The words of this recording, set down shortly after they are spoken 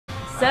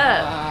What's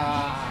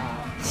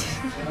up?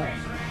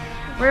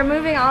 We're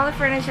moving all the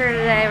furniture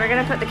today. We're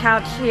gonna put the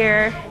couch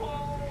here.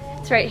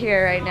 It's right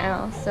here right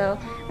now. So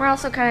we're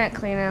also kind of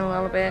cleaning a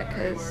little bit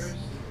because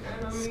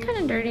it's kind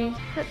of dirty.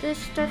 Put this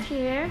stuff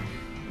here.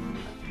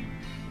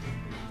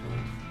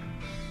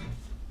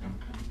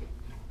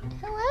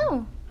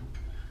 Hello.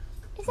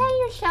 Is that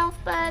your shelf,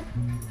 bud?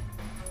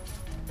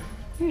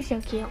 You're so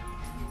cute.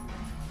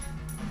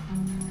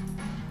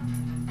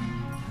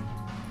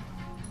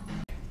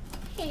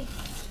 Hey.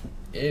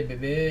 Hey,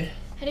 baby.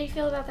 How do you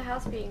feel about the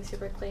house being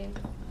super clean?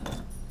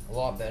 A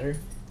lot better.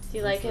 Do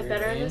you like it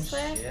better this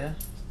way? Yeah.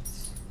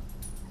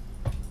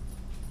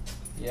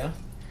 Yeah.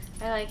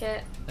 I like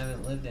it. I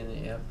haven't lived in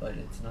it yet, but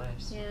it's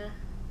nice. Yeah.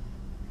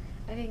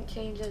 I think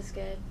change is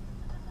good.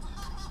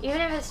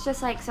 Even if it's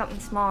just like something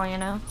small, you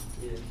know?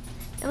 Yeah.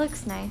 It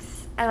looks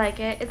nice. I like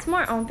it. It's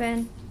more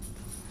open.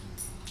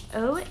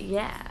 Oh,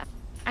 yeah.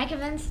 I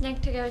convinced Nick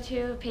to go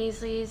to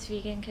Paisley's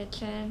Vegan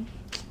Kitchen.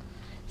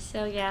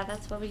 So, yeah,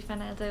 that's what we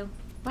finna do.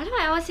 Why do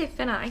I always say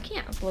finna? I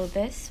can't upload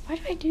this. Why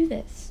do I do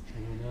this? I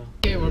don't know.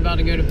 Okay, we're about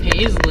to go to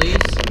Paisley's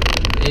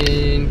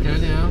in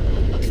Cudell.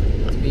 It's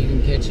a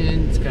vegan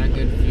kitchen. It's got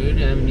good food.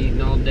 I haven't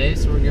eaten all day,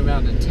 so we're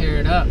about to tear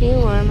it up. You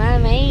are my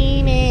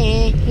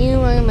baby.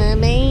 You are my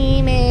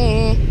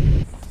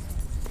baby.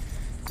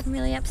 I'm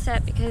really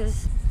upset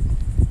because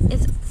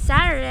it's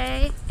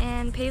Saturday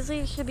and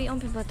Paisley should be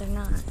open, but they're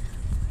not.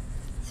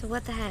 So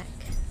what the heck?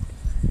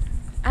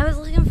 I was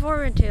looking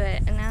forward to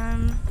it, and now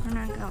we're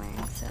not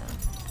going, so.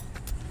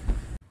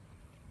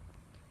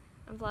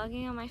 I'm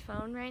vlogging on my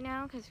phone right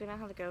now because we don't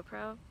have a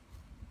GoPro.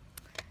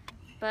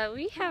 But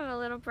we have a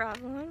little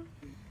problem.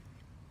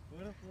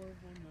 What if we're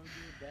going to do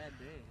a bad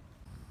day?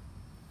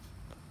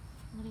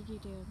 What did you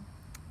do?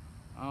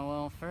 Oh,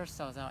 well, first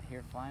I was out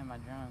here flying my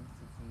drone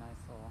because it's a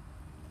nice little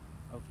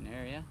open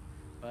area.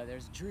 But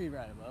there's a tree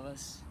right above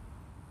us.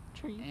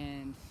 Tree?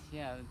 And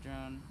yeah, the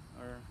drone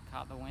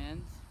caught the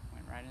wind,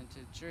 went right into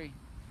the tree.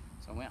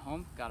 So I went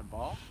home, got a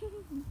ball,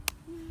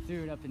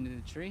 threw it up into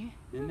the tree,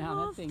 and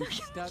now that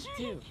thing's stuck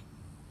too.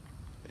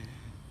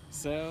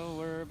 So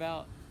we're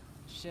about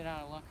shit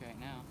out of luck right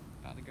now.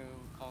 About to go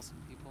call some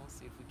people,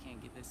 see if we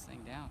can't get this thing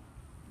down.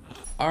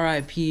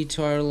 R.I.P.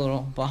 to our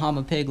little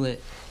Bahama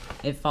piglet.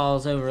 It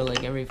falls over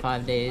like every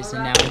 5 days,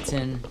 and now it's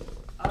in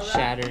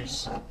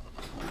shatters.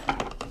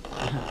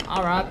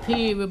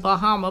 R.I.P. with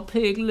Bahama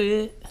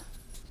piglet.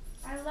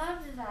 I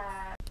loved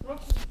that.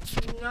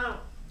 No.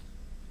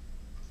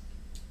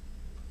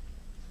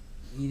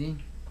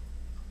 Eating?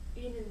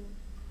 Eating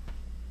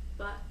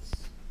butts.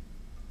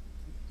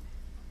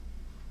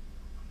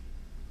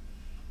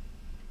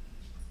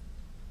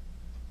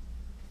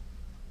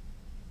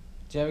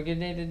 Did you have a good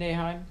day today,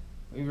 Hyde?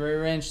 We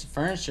rearranged the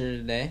furniture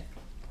today.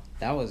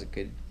 That was a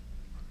good.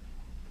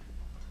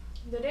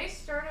 The day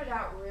started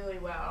out really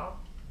well,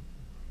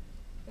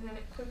 and then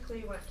it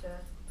quickly went to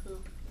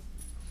poop.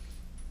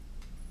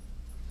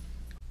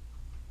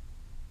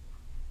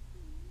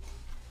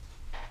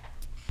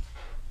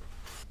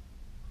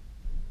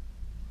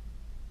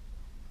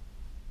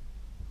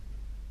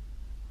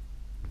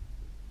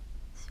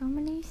 So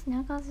many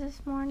snuggles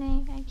this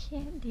morning. I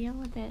can't deal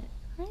with it.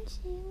 Hi,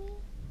 Jamie.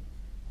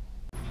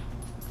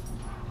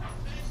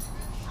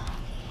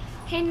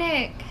 Hey,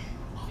 Nick.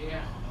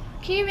 Yeah.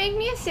 Can you make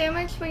me a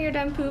sandwich when you're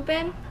done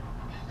pooping?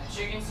 A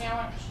chicken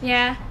sandwich?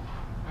 Yeah.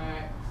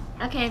 Alright.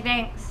 Okay,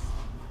 thanks.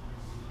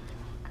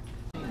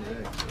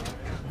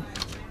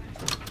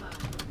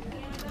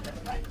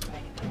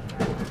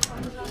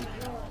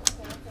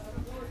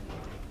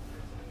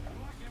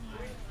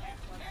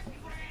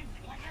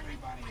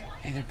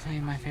 Hey, they're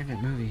playing my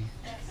favorite movie.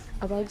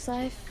 A Bug's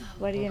Life?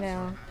 What do you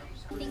know?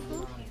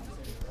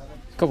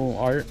 Couple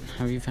art.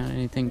 Have you found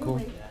anything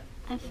cool?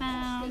 I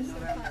found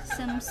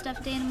some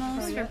stuffed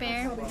animals for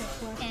Bear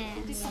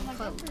and some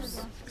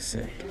clothes.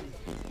 Sick.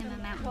 And my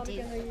Mountain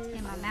Dew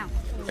in my mouth.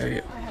 There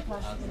you go.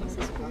 This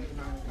is cool.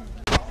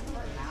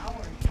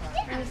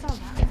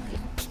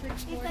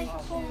 It's like a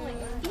whole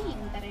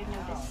theme that I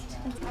noticed.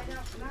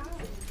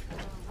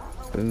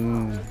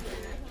 Boom.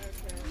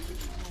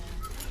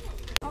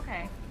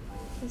 Okay.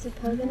 There's a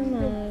pug in a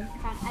mug. I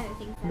found other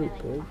things that I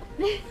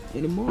like.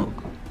 In a mug.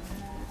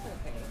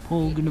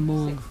 Hog in a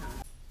mug.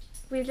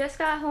 We just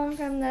got home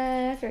from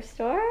the thrift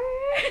store.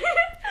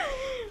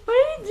 What are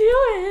you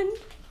doing?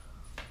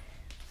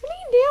 What are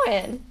you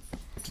doing?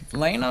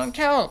 Laying on the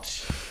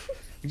couch.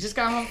 We just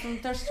got home from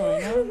the thrift store,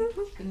 you know?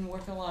 Didn't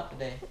work a lot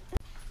today.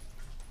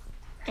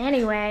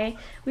 Anyway,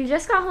 we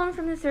just got home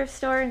from the thrift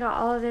store and got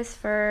all of this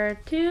for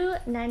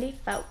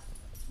 $2.94,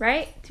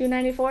 right?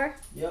 $2.94?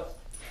 Yep.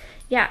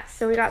 Yeah,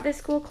 so we got this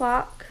school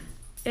clock.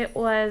 It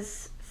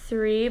was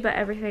 $3, but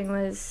everything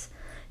was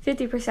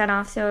 50%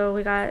 off, so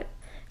we got,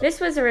 this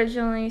was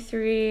originally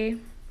 $3.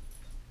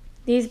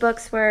 These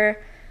books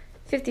were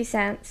 50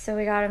 cents, so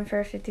we got them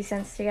for 50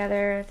 cents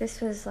together.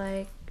 This was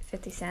like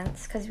 50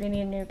 cents because we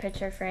need a new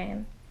picture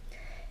frame.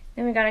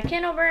 Then we got a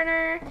candle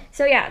burner.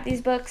 So yeah,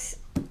 these books,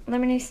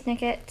 Lemony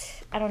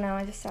Snicket, I don't know,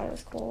 I just thought it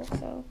was cool,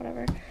 so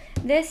whatever.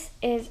 This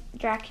is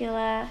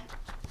Dracula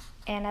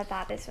And I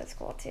thought this was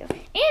cool too. And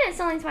it's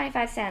only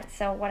 25 cents,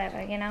 so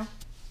whatever, you know?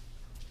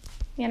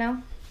 You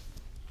know?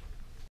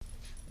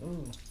 Ooh.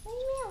 Leave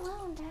me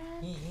alone,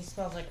 Dad. He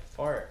smells like a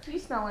fart. You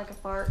smell like a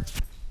fart.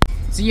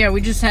 So yeah,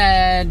 we just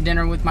had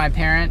dinner with my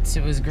parents.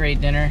 It was a great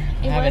dinner.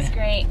 It was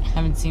great.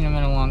 Haven't seen them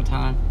in a long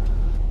time.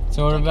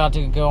 So we're about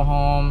to go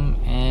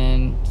home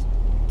and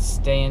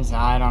stay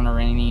inside on a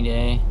rainy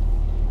day.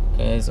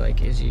 Because,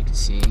 like, as you can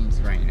see, it's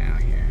raining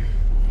out here.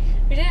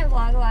 We didn't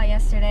vlog a lot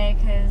yesterday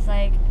because,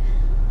 like,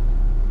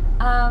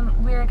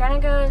 we were gonna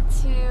go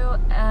to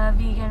a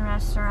vegan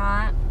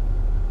restaurant,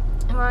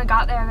 and when we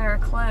got there, they were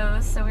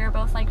closed, so we were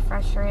both, like,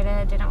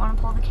 frustrated, didn't want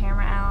to pull the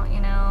camera out, you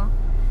know,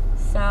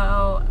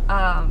 so,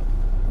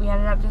 we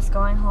ended up just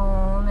going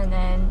home, and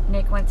then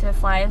Nick went to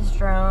fly his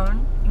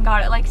drone, and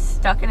got it, like,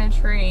 stuck in a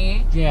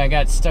tree. Yeah, I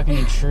got stuck in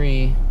a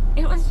tree.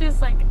 It was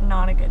just, like,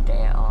 not a good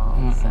day at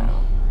all, so,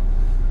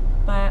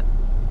 but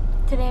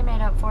today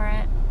made up for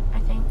it, I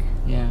think.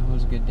 Yeah, it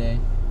was a good day.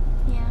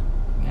 Yeah.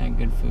 We had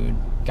good food.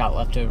 Got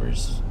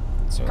leftovers.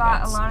 So Got a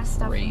that's lot of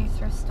stuff great from the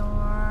thrift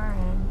store,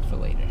 and for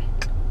later.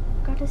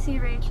 got to see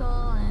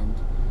Rachel and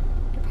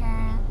her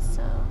parents,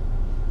 so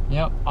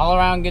Yep, all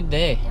around good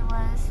day. it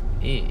was.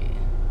 Yeah.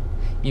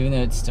 Even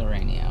though it's still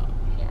rainy out.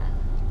 Yeah.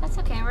 That's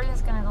okay. We're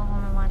just gonna go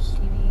home and watch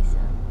TV, so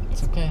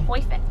It's okay.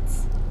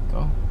 perfect.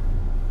 Go.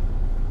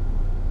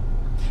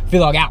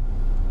 Vlog out.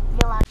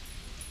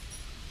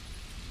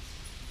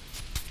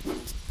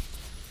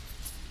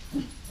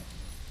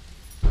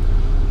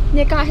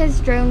 Nick got his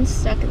drone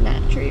stuck in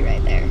that tree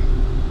right there.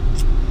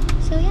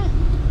 So yeah.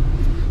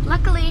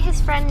 Luckily,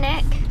 his friend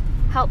Nick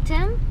helped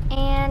him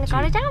and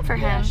got it down for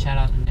Yeah, him. shout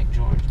out to Nick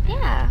George, man.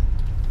 Yeah.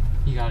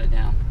 He got it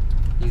down.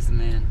 He's the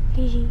man.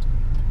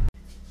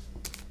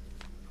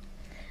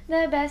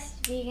 The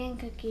best vegan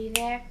cookie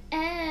there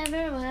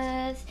ever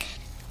was.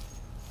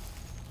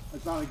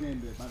 It's not a game,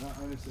 babe. I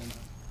understand that.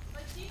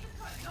 But Chief is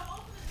coming. Don't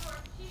open the door.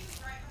 Chief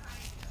is right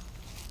behind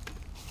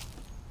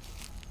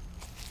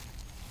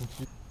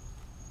you.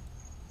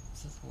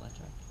 Is this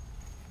electric?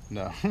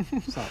 No,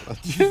 it's not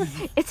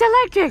electric. It's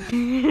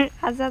electric.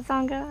 How's that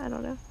song go? I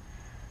don't know.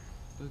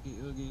 Oogie,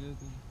 oogie,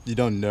 oogie. You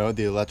don't know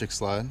the electric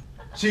slide?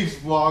 Chief's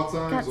vlog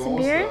time Got is some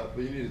almost beer? up,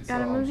 but you need to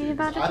Got a tell him, movie Chief,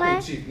 about to 'cause I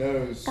play? think Chief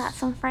knows. Got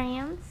some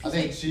friends. I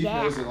think Chief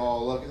Yeah. knows it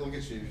all. Look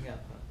at Chief. We got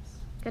pups.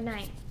 Good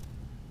night.